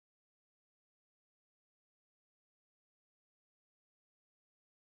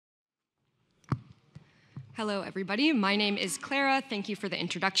Hello, everybody. My name is Clara. Thank you for the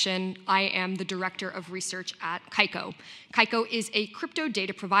introduction. I am the Director of Research at Kaiko. Kaiko is a crypto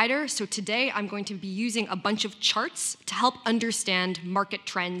data provider, so today I'm going to be using a bunch of charts to help understand market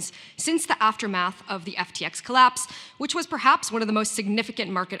trends since the aftermath of the FTX collapse, which was perhaps one of the most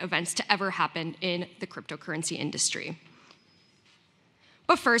significant market events to ever happen in the cryptocurrency industry.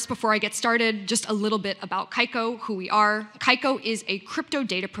 But first, before I get started, just a little bit about Kaiko, who we are. Kaiko is a crypto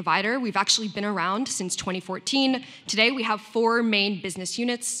data provider. We've actually been around since 2014. Today, we have 4 main business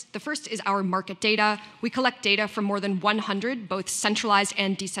units. The first is our market data. We collect data from more than 100, both centralized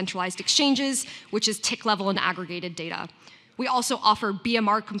and decentralized exchanges, which is tick-level and aggregated data. We also offer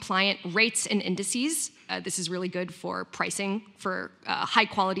BMR-compliant rates and indices. This is really good for pricing, for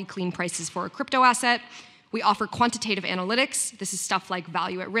high-quality, clean prices for a crypto asset. We offer quantitative analytics. This is stuff like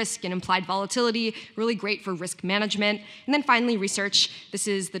value at risk and implied volatility, really great for risk management. And then finally, research. This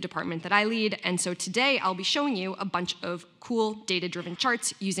is the department that I lead. And so today, I'll be showing you a bunch of cool data-driven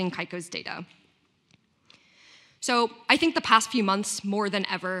charts using Kaiko's data. So I think the past few months, more than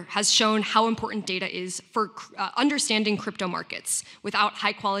ever, has shown how important data is for understanding crypto markets. Without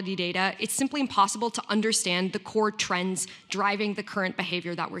high-quality data, it's simply impossible to understand the core trends driving the current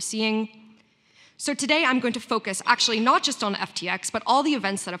behavior that we're seeing. So today I'm going to focus actually not just on FTX, but all the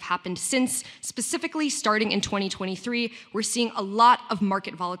events that have happened since, specifically starting in 2023, we're seeing a lot of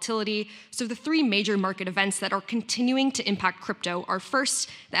market volatility. So the 3 major market events that are continuing to impact crypto are first,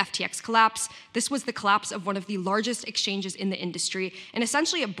 the FTX collapse. This was the collapse of one of the largest exchanges in the industry, and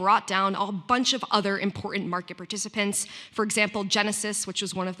essentially it brought down a bunch of other important market participants. For example, Genesis, which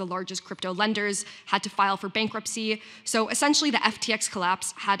was one of the largest crypto lenders, had to file for bankruptcy. So essentially the FTX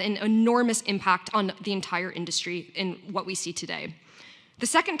collapse had an enormous impact on the entire industry in what we see today. The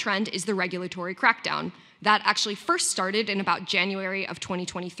second trend is the regulatory crackdown. That actually first started in about January of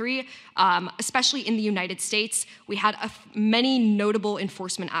 2023, especially in the United States. We had many notable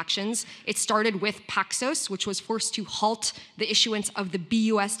enforcement actions. It started with Paxos, which was forced to halt the issuance of the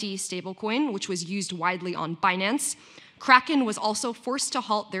BUSD stablecoin, which was used widely on Binance. Kraken was also forced to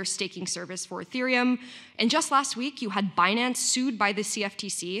halt their staking service for Ethereum. And just last week, you had Binance sued by the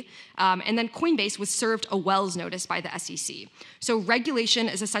CFTC, and then Coinbase was served a Wells notice by the SEC. So regulation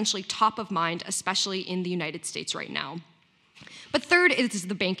is essentially top of mind, especially in the United States right now. But third is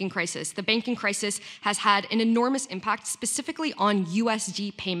the banking crisis. The banking crisis has had an enormous impact specifically on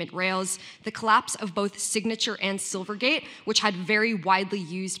USD payment rails. The collapse of both Signature and Silvergate, which had very widely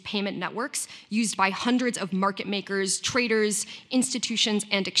used payment networks used by hundreds of market makers, traders, institutions,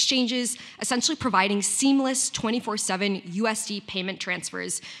 and exchanges, essentially providing seamless 24/7 USD payment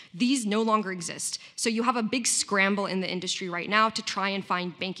transfers. These no longer exist. So you have a big scramble in the industry right now to try and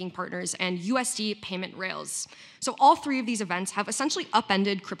find banking partners and USD payment rails. So all 3 of these events have essentially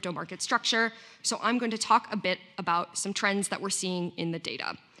upended crypto market structure. So I'm going to talk a bit about some trends that we're seeing in the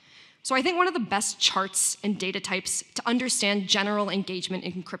data. So I think one of the best charts and data types to understand general engagement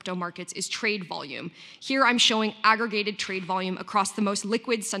in crypto markets is trade volume. Here I'm showing aggregated trade volume across the most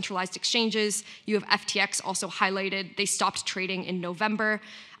liquid centralized exchanges. You have FTX also highlighted. They stopped trading in November.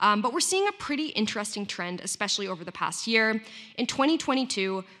 But we're seeing a pretty interesting trend, especially over the past year. In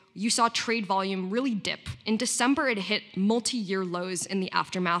 2022, you saw trade volume really dip. In December, it hit multi-year lows in the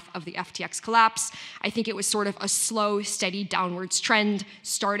aftermath of the FTX collapse. I think it was sort of a slow, steady downwards trend,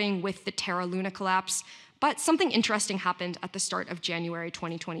 starting with the Terra Luna collapse. But something interesting happened at the start of January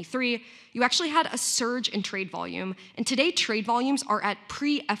 2023. You actually had a surge in trade volume, and today trade volumes are at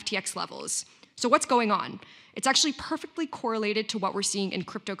pre-FTX levels. So what's going on? It's actually perfectly correlated to what we're seeing in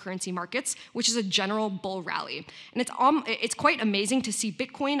cryptocurrency markets, which is a general bull rally. And it's quite amazing to see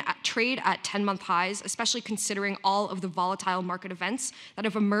Bitcoin trade at 10-month highs, especially considering all of the volatile market events that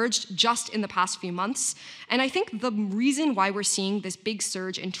have emerged just in the past few months. And I think the reason why we're seeing this big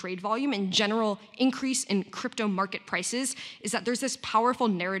surge in trade volume and general increase in crypto market prices is that there's this powerful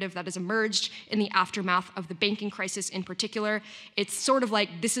narrative that has emerged in the aftermath of the banking crisis in particular. It's sort of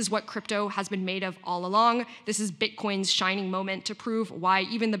like this is what crypto has been made of all along. This is Bitcoin's shining moment to prove why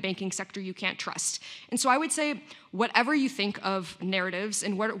even the banking sector you can't trust. And so I would say whatever you think of narratives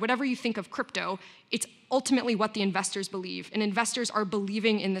and whatever you think of crypto, it's ultimately what the investors believe. And investors are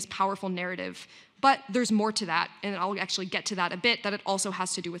believing in this powerful narrative. But there's more to that, and I'll actually get to that a bit, that it also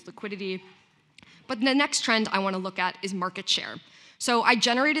has to do with liquidity. But the next trend I want to look at is market share. So I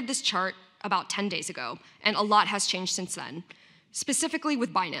generated this chart about 10 days ago, and a lot has changed since then. Specifically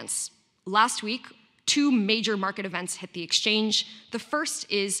with Binance. Last week, 2 major market events hit the exchange. The first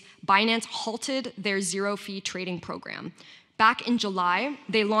is Binance halted their zero-fee trading program. back in July,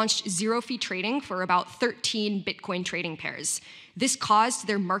 they launched zero-fee trading for about 13 Bitcoin trading pairs. This caused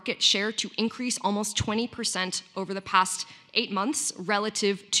their market share to increase almost 20% over the past 8 months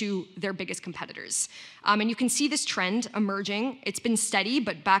relative to their biggest competitors. And you can see this trend emerging. It's been steady,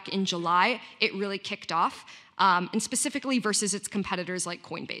 but back in July, it really kicked off, and specifically versus its competitors like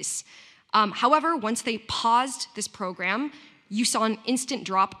Coinbase. However, once they paused this program, you saw an instant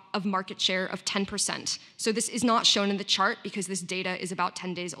drop of market share of 10%. So this is not shown in the chart because this data is about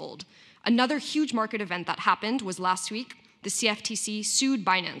 10 days old. Another huge market event that happened was last week. The CFTC sued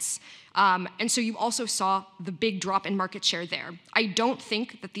Binance. And so you also saw the big drop in market share there. I don't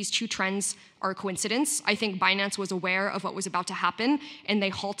think that these two trends are a coincidence. I think Binance was aware of what was about to happen, and they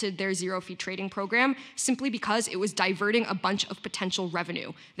halted their zero-fee trading program simply because it was diverting a bunch of potential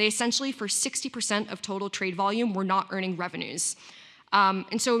revenue. They essentially, for 60% of total trade volume, were not earning revenues.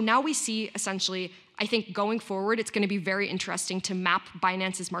 And so now we see, essentially, I think going forward, it's going to be very interesting to map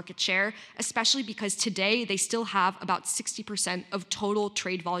Binance's market share, especially because today they still have about 60% of total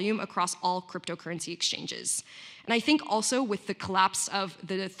trade volume across all cryptocurrency exchanges. And I think also with the collapse of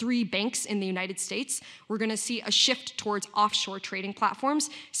the 3 banks in the United States, we're going to see a shift towards offshore trading platforms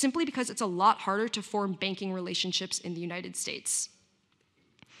simply because it's a lot harder to form banking relationships in the United States.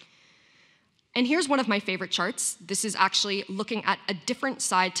 And here's one of my favorite charts. This is actually looking at a different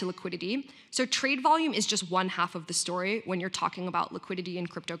side to liquidity. So trade volume is just one half of the story when you're talking about liquidity in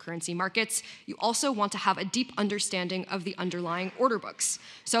cryptocurrency markets. You also want to have a deep understanding of the underlying order books.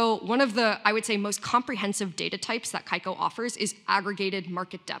 So one of the, I would say, most comprehensive data types that Kaiko offers is aggregated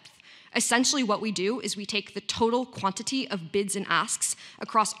market depth. Essentially what we do is we take the total quantity of bids and asks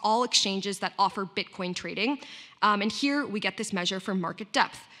across all exchanges that offer Bitcoin trading. And here we get this measure for market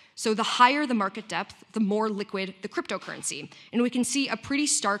depth. So the higher the market depth, the more liquid the cryptocurrency. And we can see a pretty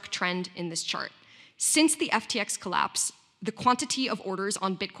stark trend in this chart. Since the FTX collapse, the quantity of orders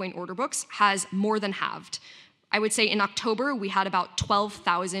on Bitcoin order books has more than halved. I would say in October, we had about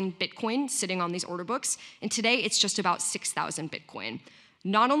 12,000 Bitcoin sitting on these order books, and today it's just about 6,000 Bitcoin.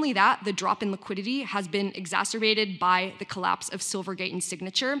 Not only that, the drop in liquidity has been exacerbated by the collapse of Silvergate and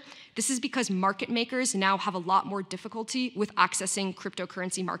Signature. This is because market makers now have a lot more difficulty with accessing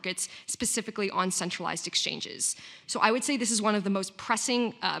cryptocurrency markets, specifically on centralized exchanges. So I would say this is one of the most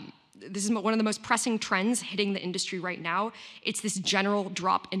pressing trends hitting the industry right now. It's this general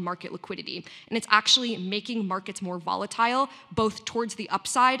drop in market liquidity. And it's actually making markets more volatile, both towards the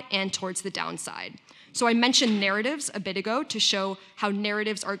upside and towards the downside. So I mentioned narratives a bit ago to show how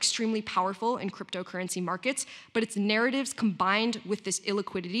narratives are extremely powerful in cryptocurrency markets, but it's narratives combined with this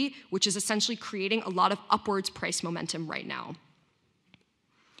illiquidity, which is essentially creating a lot of upwards price momentum right now.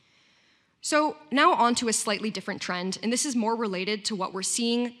 So now on to a slightly different trend, and this is more related to what we're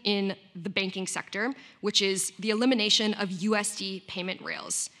seeing in the banking sector, which is the elimination of USD payment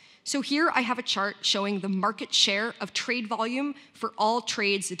rails. So here I have a chart showing the market share of trade volume for all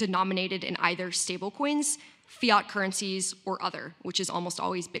trades denominated in either stablecoins, fiat currencies, or other, which is almost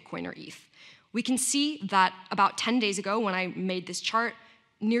always Bitcoin or ETH. We can see that about 10 days ago when I made this chart,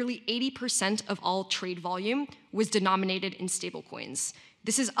 nearly 80% of all trade volume was denominated in stablecoins.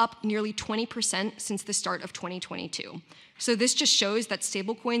 This is up nearly 20% since the start of 2022. So this just shows that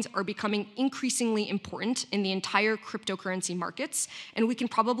stablecoins are becoming increasingly important in the entire cryptocurrency markets, and we can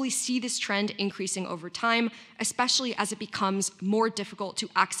probably see this trend increasing over time, especially as it becomes more difficult to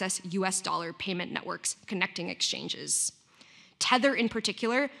access US dollar payment networks connecting exchanges. Tether in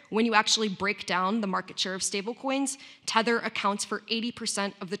particular, when you actually break down the market share of stablecoins, Tether accounts for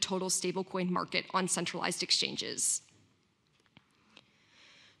 80% of the total stablecoin market on centralized exchanges.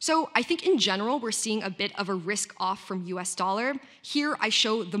 So I think in general, we're seeing a bit of a risk off from US dollar. Here I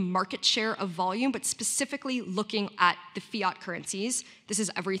show the market share of volume, but specifically looking at the fiat currencies. This is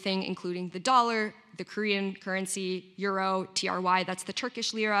everything including the dollar, the Korean currency, euro, TRY, that's the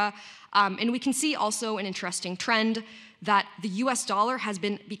Turkish lira. And we can see also an interesting trend that the US dollar has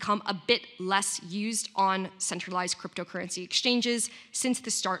become a bit less used on centralized cryptocurrency exchanges since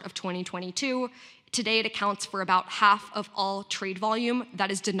the start of 2022. Today, it accounts for about half of all trade volume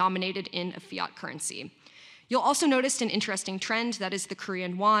that is denominated in a fiat currency. You'll also notice an interesting trend, that is the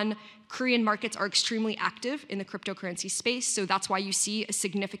Korean won. Korean markets are extremely active in the cryptocurrency space, so that's why you see a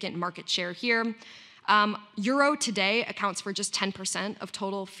significant market share here. Euro today accounts for just 10% of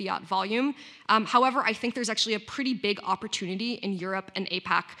total fiat volume. However, I think there's actually a pretty big opportunity in Europe and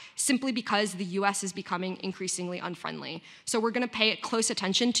APAC simply because the US is becoming increasingly unfriendly. So we're going to pay close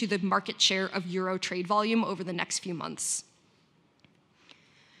attention to the market share of Euro trade volume over the next few months.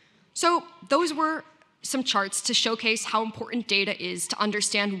 So those were some charts to showcase how important data is to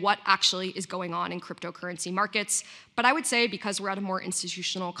understand what actually is going on in cryptocurrency markets. But I would say, because we're at a more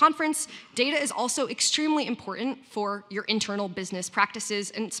institutional conference, data is also extremely important for your internal business practices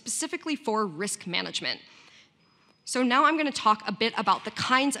and specifically for risk management. So now I'm going to talk a bit about the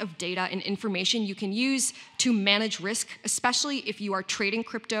kinds of data and information you can use to manage risk, especially if you are trading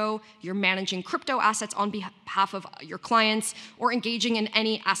crypto, you're managing crypto assets on behalf of your clients, or engaging in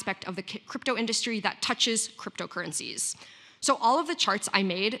any aspect of the crypto industry that touches cryptocurrencies. So all of the charts I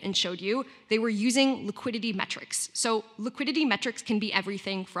made and showed you, they were using liquidity metrics. So liquidity metrics can be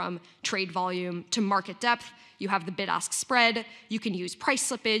everything from trade volume to market depth. You have the bid-ask spread, you can use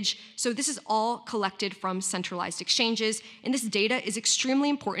price slippage. So this is all collected from centralized exchanges, and this data is extremely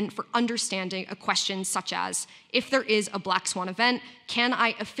important for understanding a question such as, if there is a black swan event, can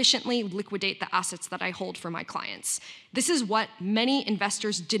I efficiently liquidate the assets that I hold for my clients? This is what many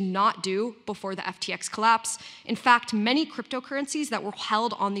investors did not do before the FTX collapse. In fact, many cryptocurrencies that were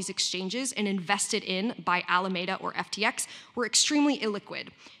held on these exchanges and invested in by Alameda or FTX were extremely illiquid.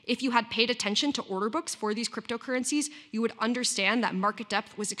 If you had paid attention to order books for these cryptocurrencies, you would understand that market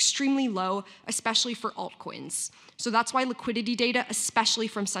depth was extremely low, especially for altcoins. So that's why liquidity data, especially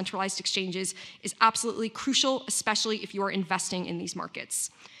from centralized exchanges, is absolutely crucial, especially if you are investing in these markets.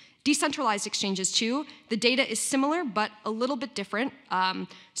 Decentralized exchanges too, the data is similar but a little bit different.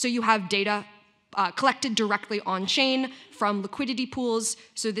 So you have data collected directly on-chain from liquidity pools.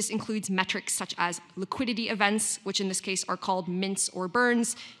 So this includes metrics such as liquidity events, which in this case are called mints or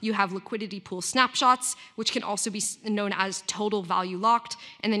burns. You have liquidity pool snapshots, which can also be known as total value locked.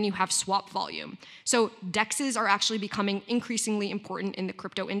 And then you have swap volume. So DEXs are actually becoming increasingly important in the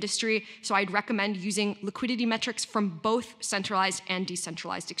crypto industry. So I'd recommend using liquidity metrics from both centralized and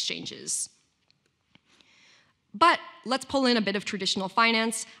decentralized exchanges. But let's pull in a bit of traditional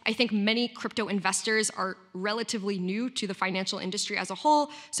finance. I think many crypto investors are relatively new to the financial industry as a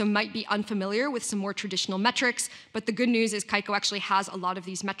whole, so might be unfamiliar with some more traditional metrics. But the good news is Kaiko actually has a lot of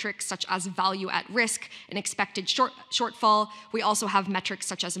these metrics, such as value at risk and expected shortfall. We also have metrics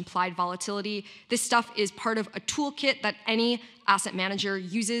such as implied volatility. This stuff is part of a toolkit that any asset manager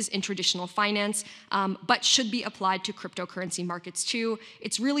uses in traditional finance, but should be applied to cryptocurrency markets too.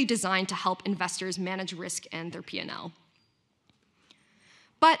 It's really designed to help investors manage risk and their P&L.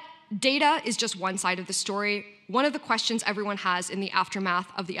 But data is just one side of the story. One of the questions everyone has in the aftermath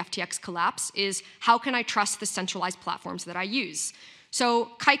of the FTX collapse is, how can I trust the centralized platforms that I use?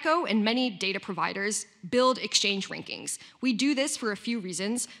 So Kaiko and many data providers build exchange rankings. We do this for a few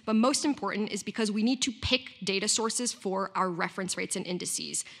reasons, but most important is because we need to pick data sources for our reference rates and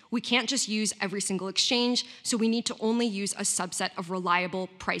indices. We can't just use every single exchange, so we need to only use a subset of reliable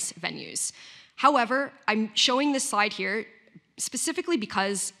price venues. However, I'm showing this slide here specifically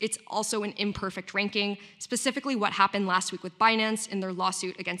because it's also an imperfect ranking, specifically what happened last week with Binance in their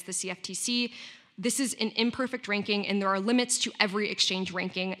lawsuit against the CFTC. This is an imperfect ranking, and there are limits to every exchange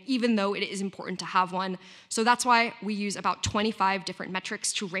ranking, even though it is important to have one. So that's why we use about 25 different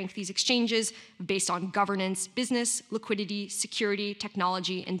metrics to rank these exchanges based on governance, business, liquidity, security,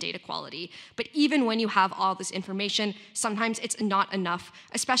 technology, and data quality. But even when you have all this information, sometimes it's not enough,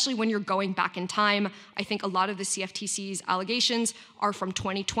 especially when you're going back in time. I think a lot of the CFTC's allegations are from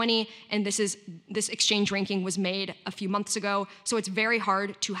 2020, and this exchange ranking was made a few months ago, so it's very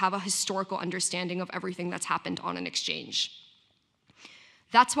hard to have a historical understanding of everything that's happened on an exchange.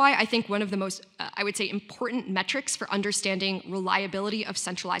 That's why I think one of the most, I would say, important metrics for understanding reliability of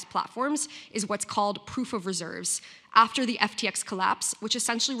centralized platforms is what's called proof of reserves. After the FTX collapse, which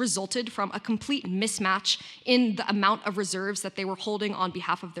essentially resulted from a complete mismatch in the amount of reserves that they were holding on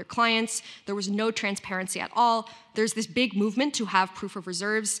behalf of their clients. There was no transparency at all. There's this big movement to have proof of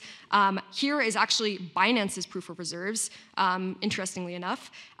reserves. Here is actually Binance's proof of reserves, interestingly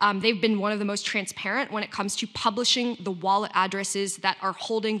enough. They've been one of the most transparent when it comes to publishing the wallet addresses that are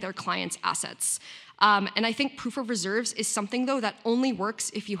holding their clients' assets. And I think proof of reserves is something, though, that only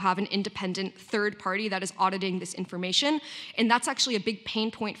works if you have an independent third party that is auditing this information. And that's actually a big pain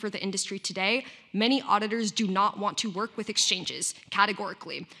point for the industry today. Many auditors do not want to work with exchanges,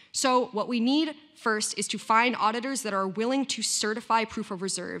 categorically. So what we need first is to find auditors that are willing to certify proof of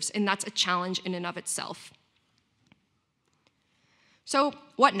reserves, and that's a challenge in and of itself. So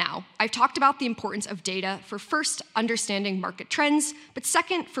what now? I've talked about the importance of data for first understanding market trends, but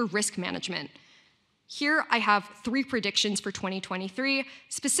second for risk management. Here I have 3 predictions for 2023,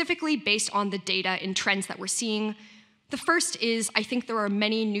 specifically based on the data and trends that we're seeing. The first is, I think there are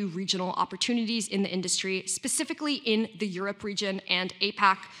many new regional opportunities in the industry, specifically in the Europe region and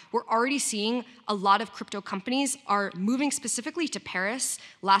APAC. We're already seeing a lot of crypto companies are moving specifically to Paris.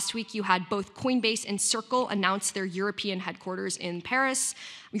 Last week, you had both Coinbase and Circle announce their European headquarters in Paris.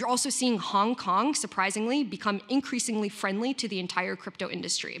 You're also seeing Hong Kong, surprisingly, become increasingly friendly to the entire crypto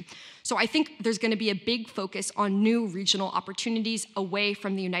industry. So I think there's going to be a big focus on new regional opportunities away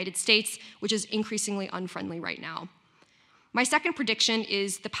from the United States, which is increasingly unfriendly right now. My second prediction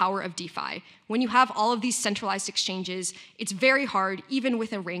is the power of DeFi. When you have all of these centralized exchanges, it's very hard, even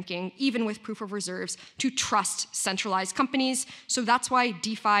with a ranking, even with proof of reserves, to trust centralized companies. So that's why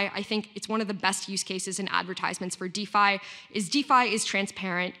DeFi, I think it's one of the best use cases in advertisements for DeFi is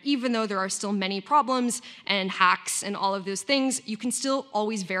transparent. Even though there are still many problems and hacks and all of those things, you can still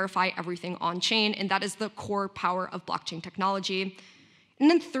always verify everything on chain, and that is the core power of blockchain technology. And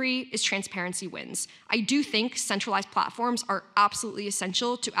then 3 is transparency wins. I do think centralized platforms are absolutely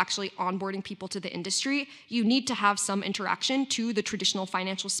essential to actually onboarding people to the industry. You need to have some interaction to the traditional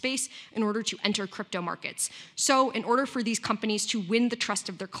financial space in order to enter crypto markets. So in order for these companies to win the trust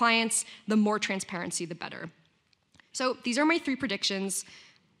of their clients, the more transparency, the better. So these are my 3 predictions.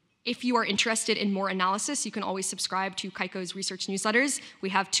 If you are interested in more analysis, you can always subscribe to Kaiko's research newsletters. We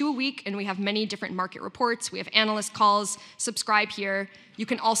have 2 a week, and we have many different market reports. We have analyst calls. Subscribe here. You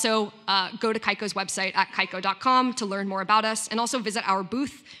can also go to Kaiko's website at kaiko.com to learn more about us, and also visit our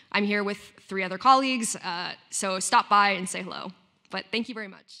booth. I'm here with 3 other colleagues, so stop by and say hello. But thank you very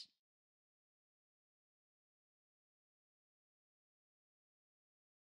much.